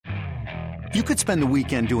You could spend the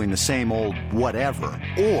weekend doing the same old whatever,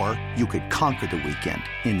 or you could conquer the weekend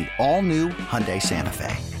in the all-new Hyundai Santa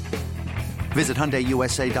Fe. Visit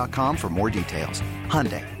HyundaiUSA.com for more details.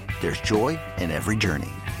 Hyundai, there's joy in every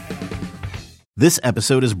journey. This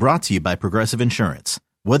episode is brought to you by Progressive Insurance.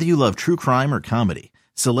 Whether you love true crime or comedy,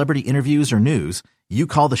 celebrity interviews or news, you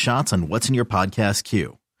call the shots on what's in your podcast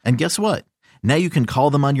queue. And guess what? Now you can call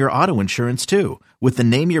them on your auto insurance too with the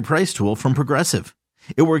Name Your Price tool from Progressive.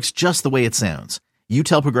 It works just the way it sounds. You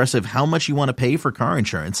tell Progressive how much you want to pay for car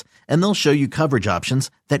insurance, and they'll show you coverage options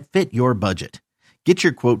that fit your budget. Get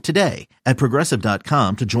your quote today at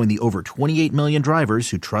Progressive.com to join the over 28 million drivers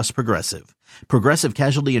who trust Progressive. Progressive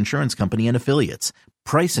Casualty Insurance Company and Affiliates.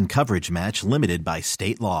 Price and coverage match limited by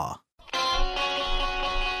state law.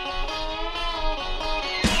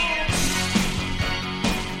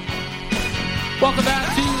 Welcome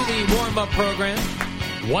back to the warm-up program.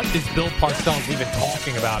 What is Bill Parcells even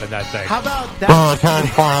talking about in that thing? How about that?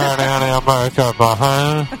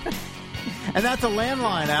 And that's a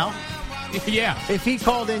landline, Al. Yeah. If he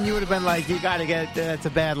called in, you would have been like, you got to get, it's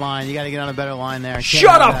a bad line. You got to get on a better line there.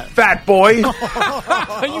 Shut up, fat boy.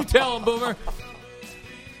 You tell him, Boomer.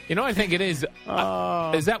 You know what I think it is?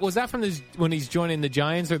 Was that from when he's joining the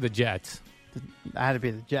Giants or the Jets? It had to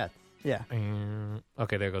be the Jets. Yeah.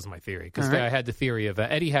 Okay, there goes my theory. Because Right. I had the theory of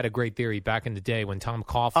Eddie had a great theory back in the day when Tom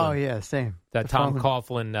Coughlin. Oh, yeah, same. That Tom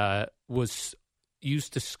Coughlin was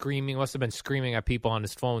used to screaming, must have been screaming at people on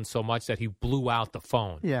his phone so much that he blew out the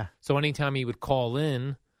phone. Yeah. So anytime he would call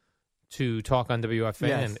to talk on WFAN,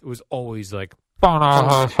 Yes. it was always like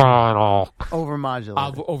Overmodulated.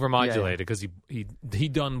 overmodulated because he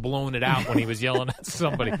done blown it out when he was yelling at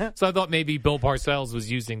somebody. So I thought maybe Bill Parcells was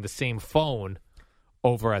using the same phone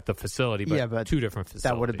over at the facility, but two different facilities.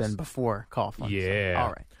 That would have been before Coughlin. Yeah. So, all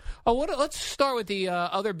right. Oh, let's start with the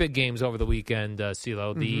other big games over the weekend,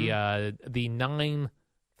 CeeLo. The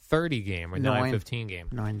 9:30 game or 9:15 game.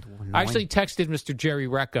 9. I actually texted Mr. Jerry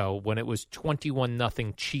Recco when it was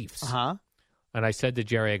 21-0 Chiefs. Uh-huh. And I said to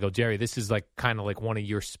Jerry, I go, Jerry, this is kind of like one of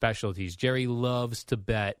your specialties. Jerry loves to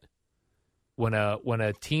bet when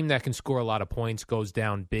a team that can score a lot of points goes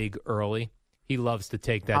down big early. He loves to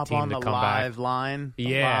take that team to come back. Live line,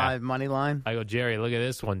 live money line. I go, Jerry, look at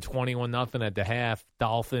this one, 21-0 at the half,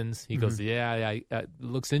 Dolphins. He goes, yeah, it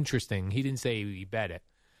looks interesting. He didn't say he bet it,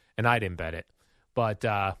 and I didn't bet it, but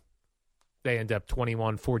they end up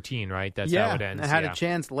 21-14, right? That's how it ends. I had a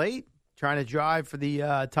chance late trying to drive for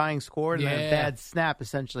the tying score, and then a bad snap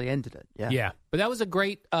essentially ended it. Yeah, but that was a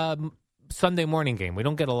great Sunday morning game. We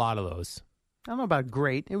don't get a lot of those. I don't know about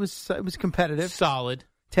great. It was competitive, solid.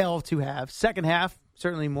 Tale of two halves. Second half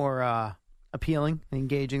certainly more appealing and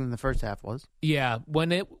engaging than the first half was. Yeah,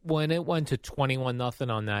 when it went to 21-0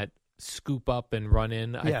 on that scoop up and run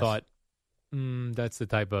in, I thought that's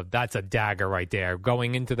a dagger right there.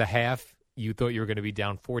 Going into the half, you thought you were going to be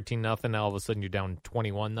down 14-0. All of a sudden, you're down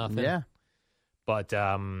 21-0. Yeah, but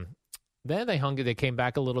then they hung it. They came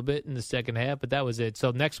back a little bit in the second half, but that was it.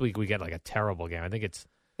 So next week we get like a terrible game. I think it's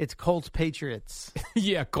Colts-Patriots.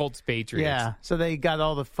 Yeah, Colts-Patriots. Yeah, so they got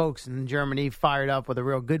all the folks in Germany fired up with a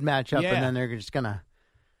real good matchup, and then they're just going to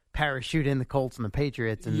parachute in the Colts and the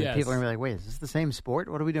Patriots, and the people are going to be like, wait, is this the same sport?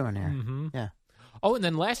 What are we doing here? Mm-hmm. Yeah. Oh, and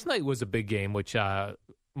then last night was a big game, which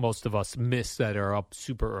most of us miss that are up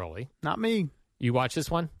super early. Not me. You watch this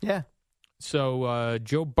one? Yeah. So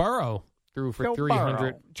Joe Burrow threw for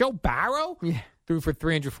 300. Joe Burrow? Yeah. Threw for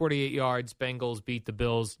 348 yards. Bengals beat the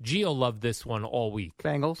Bills. Gio loved this one all week.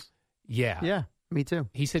 Bengals? Yeah. Yeah, me too.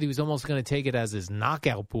 He said he was almost going to take it as his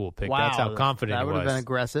knockout pool pick. Wow. That's how confident he was. That would have been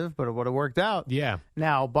aggressive, but it would have worked out. Yeah.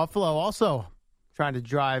 Now, Buffalo also trying to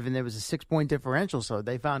drive, and there was a 6-point differential, so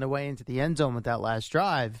they found a way into the end zone with that last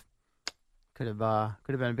drive. Could have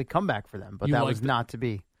been a big comeback for them, but that was not to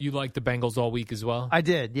be. You liked the Bengals all week as well? I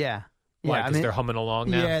did, yeah. Why? Because they're humming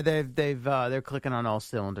along now? Yeah, they're clicking on all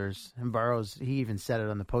cylinders. And Burrows, he even said it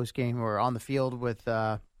on the post game or on the field with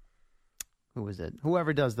who was it?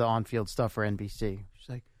 Whoever does the on-field stuff for NBC. She's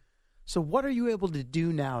like, so what are you able to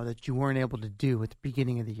do now that you weren't able to do at the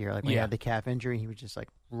beginning of the year? Like when he had the calf injury, he was just like,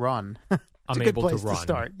 run. It's I'm a good able place to run.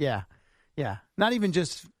 Start. Yeah. Not even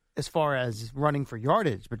just as far as running for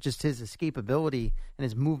yardage, but just his escapability and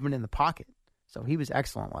his movement in the pocket. So he was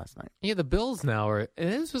excellent last night. Yeah, the Bills now are.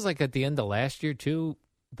 And this was like at the end of last year too.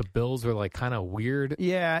 The Bills were like kind of weird.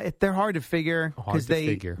 Yeah, they're hard to figure because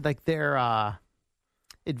their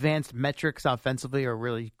advanced metrics offensively are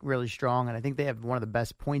really, really strong, and I think they have one of the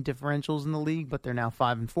best point differentials in the league. But they're now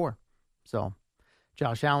 5-4. So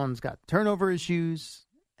Josh Allen's got turnover issues,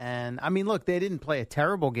 and I mean, look, they didn't play a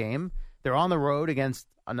terrible game. They're on the road against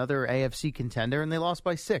another AFC contender, and they lost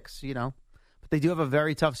by 6. You know, but they do have a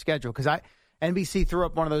very tough schedule because NBC threw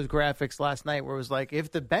up one of those graphics last night where it was like,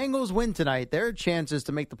 if the Bengals win tonight, their chances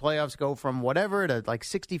to make the playoffs go from whatever to like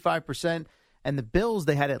 65%. And the Bills,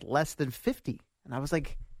 they had it less than 50. And I was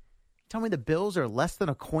like, tell me the Bills are less than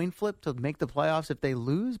a coin flip to make the playoffs if they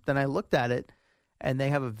lose? Then I looked at it, and they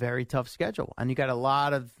have a very tough schedule. And you got a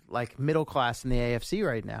lot of like middle class in the AFC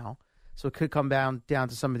right now. So it could come down to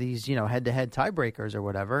some of these, head-to-head tiebreakers or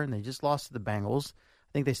whatever. And they just lost to the Bengals.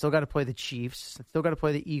 I think they still got to play the Chiefs. Still got to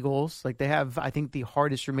play the Eagles. Like they have, I think, the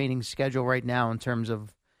hardest remaining schedule right now in terms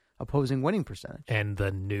of opposing winning percentage. And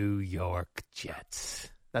the New York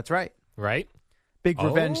Jets. That's right. Right? Big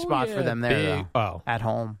revenge spot for them there, though, at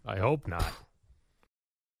home. I hope not.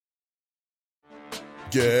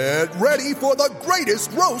 Get ready for the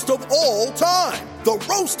greatest roast of all time. The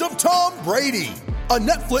Roast of Tom Brady. A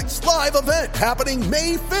Netflix live event happening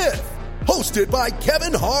May 5th. Hosted by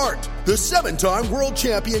Kevin Hart, the 7-time world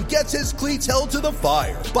champion gets his cleats held to the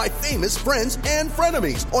fire by famous friends and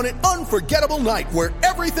frenemies on an unforgettable night where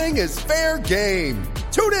everything is fair game.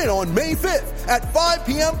 Tune in on May 5th at 5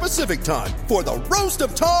 p.m. Pacific time for the Roast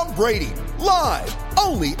of Tom Brady, live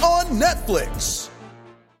only on Netflix.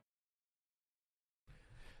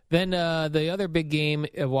 Then the other big game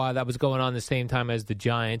that was going on the same time as the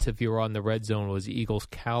Giants, if you were on the red zone, was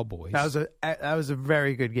Eagles-Cowboys. That was a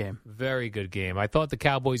very good game. Very good game. I thought the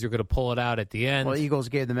Cowboys were going to pull it out at the end. Well, Eagles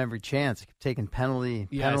gave them every chance. They kept taking penalty,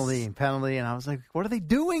 and I was like, what are they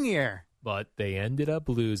doing here? But they ended up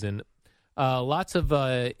losing. Lots of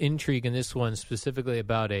intrigue in this one, specifically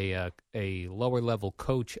about a lower-level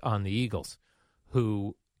coach on the Eagles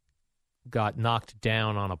who got knocked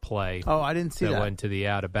down on a play. Oh, I didn't see that. Went to the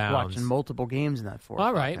out of bounds. Watching multiple games in that fourth.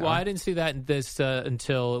 All right. Well, I didn't see that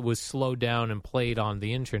until it was slowed down and played on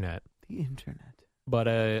the internet. But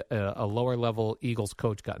a lower level Eagles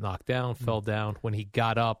coach got knocked down, fell down. When he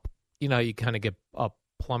got up, you kind of get a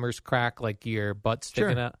plumber's crack, like your butt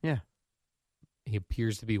sticking out. Yeah. He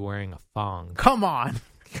appears to be wearing a thong. Come on.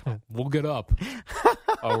 Look it up.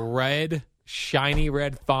 A shiny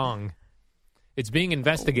red thong. It's being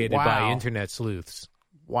investigated by internet sleuths.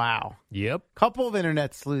 Wow. Yep. Couple of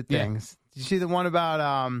internet sleuth things. Did you see the one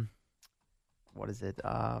about what is it?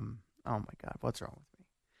 Oh my God, what's wrong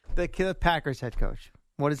with me? The Packers head coach.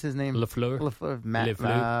 What is his name? LaFleur.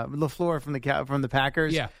 LaFleur from the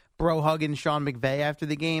Packers. Yeah. Bro hugging Sean McVay after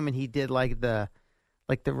the game, and he did like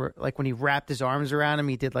when he wrapped his arms around him,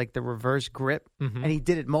 he did like the reverse grip, and he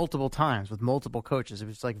did it multiple times with multiple coaches. It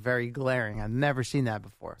was like very glaring. I've never seen that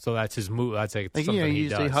before. So that's his move. That's like something you he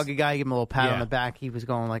usually does. Hug a guy, give him a little pat on the back. He was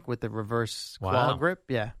going like with the reverse claw grip.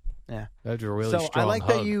 Yeah. That's a really strong I like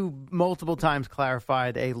hug. that you multiple times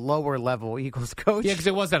clarified a lower level Eagles coach. Yeah, because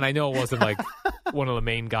it wasn't. I know it wasn't like one of the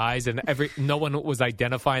main guys, and no one was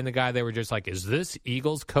identifying the guy. They were just like, "Is this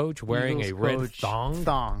Eagles coach wearing a red thong?"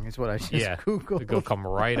 Thong is what I just Googled. It'll come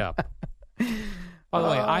right up. By the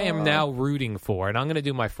way, I am now rooting for, and I'm going to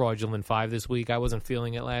do my fraudulent 5 this week. I wasn't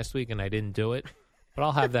feeling it last week, and I didn't do it, but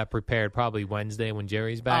I'll have that prepared probably Wednesday when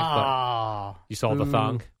Jerry's back. But you saw the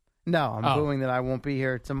thong? No, I'm booing that I won't be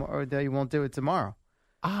here tomorrow, or that you won't do it tomorrow.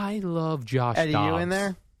 I love Josh Eddie, Dobbs. you in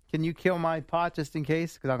there? Can you kill my pot just in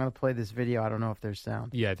case? Because I'm going to play this video. I don't know if there's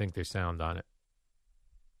sound. Yeah, I think there's sound on it.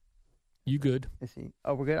 You good? Is he?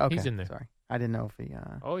 Oh, we're good? Okay. He's in there. Sorry. I didn't know if he...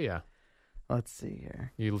 Oh, yeah. Let's see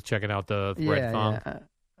here. You checking out the red thong?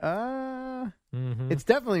 Yeah. It's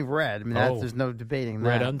definitely red. I mean, there's no debating that.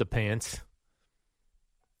 Red underpants.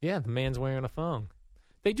 Yeah, the man's wearing a thong.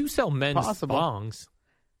 They do sell men's thongs.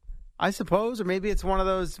 I suppose, or maybe it's one of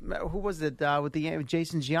those. Who was it with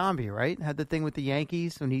Jason Giambi? Right, had the thing with the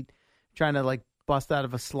Yankees when he trying to like bust out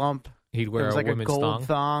of a slump. He'd wear like a women's gold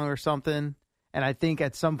thong or something. And I think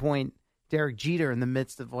at some point, Derek Jeter, in the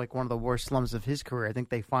midst of like one of the worst slumps of his career, I think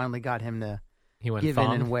they finally got him to give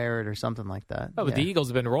in and wear it or something like that. Oh, but the Eagles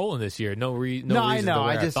have been rolling this year. No reason. I know.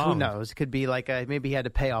 To wear who knows? It could be like maybe he had to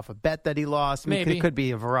pay off a bet that he lost. Maybe it could be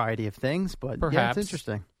a variety of things. But perhaps it's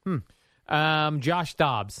interesting. Josh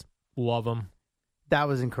Dobbs, love him. That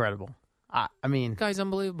was incredible. I mean, guy's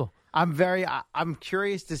unbelievable. I'm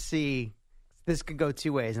curious to see. This could go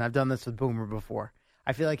two ways, and I've done this with Boomer before.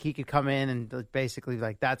 I feel like he could come in and basically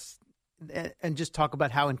like and just talk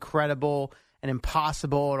about how incredible and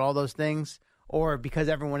impossible and all those things. Or because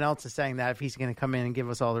everyone else is saying that, if he's going to come in and give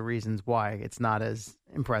us all the reasons why it's not as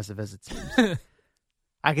impressive as it seems.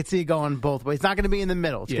 I could see it going both ways. It's not going to be in the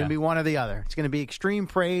middle. It's going to be one or the other. It's going to be extreme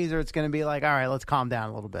praise, or it's going to be like, all right, let's calm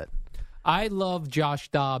down a little bit. I love Josh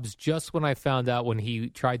Dobbs just when I found out when he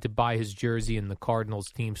tried to buy his jersey in the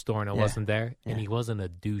Cardinals team store and it wasn't there, and he wasn't a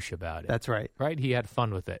douche about it. That's right. Right? He had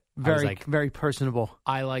fun with it. Very personable.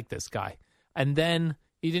 I like this guy. And then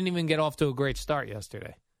he didn't even get off to a great start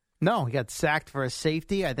yesterday. No, he got sacked for a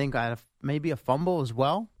safety. I think maybe a fumble as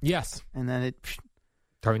well. Yes. And then it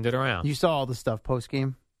turned it around. You saw all the stuff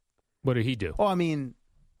post-game? What did he do? Well, I mean,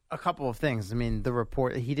 a couple of ththings. I mean, the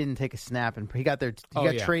report, he didn't take a snap, and he got there. He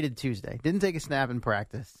got traded Tuesday. Didn't take a snap in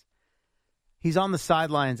practice. He's on the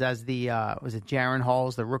sidelines as the, was it Jaron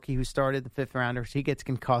Halls, the rookie who started, the fifth-rounder? So he gets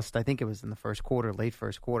concussed. I think it was in the first quarter, late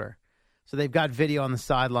first quarter. So they've got video on the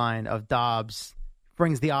sideline of Dobbs,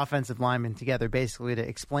 brings the offensive linemen together basically to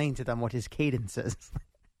explain to them what his cadence is.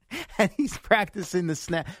 And he's practicing the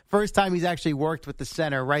snap. First time he's actually worked with the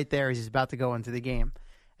center right there as he's about to go into the game.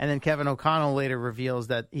 And then Kevin O'Connell later reveals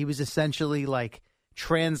that he was essentially like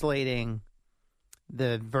translating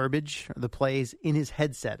the verbiage, or the plays, in his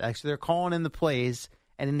headset. Actually, they're calling in the plays,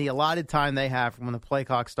 and in the allotted time they have from when the play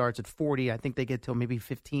clock starts at 40, I think they get till maybe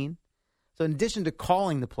 15. So in addition to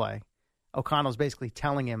calling the play, O'Connell's basically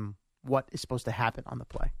telling him what is supposed to happen on the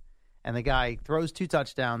play. And the guy throws 2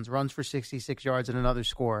 touchdowns, runs for 66 yards and another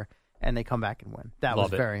score, and they come back and win. That was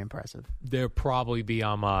very impressive. They'll probably be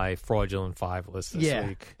on my fraudulent 5 list this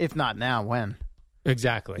week. If not now, when?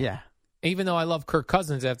 Exactly. Yeah. Even though I love Kirk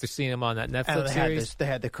Cousins after seeing him on that Netflix series. They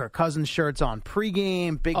had the Kirk Cousins shirts on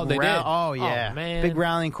pregame. They did? Oh, yeah. Oh, man. Big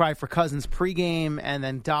rallying cry for Cousins pregame. And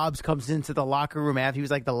then Dobbs comes into the locker room after he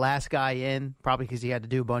was like the last guy in, probably because he had to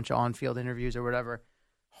do a bunch of on-field interviews or whatever.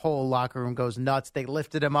 Whole locker room goes nuts. They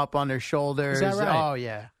lifted him up on their shoulders. Is that right? Oh,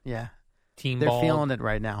 yeah. Yeah. Team They're ball. feeling it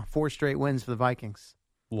right now. 4 straight wins for the Vikings.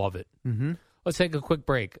 Love it. Mm-hmm. Let's take a quick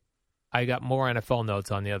break. I got more NFL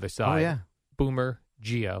notes on the other side. Oh, yeah. Boomer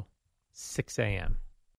Geo, 6 a.m.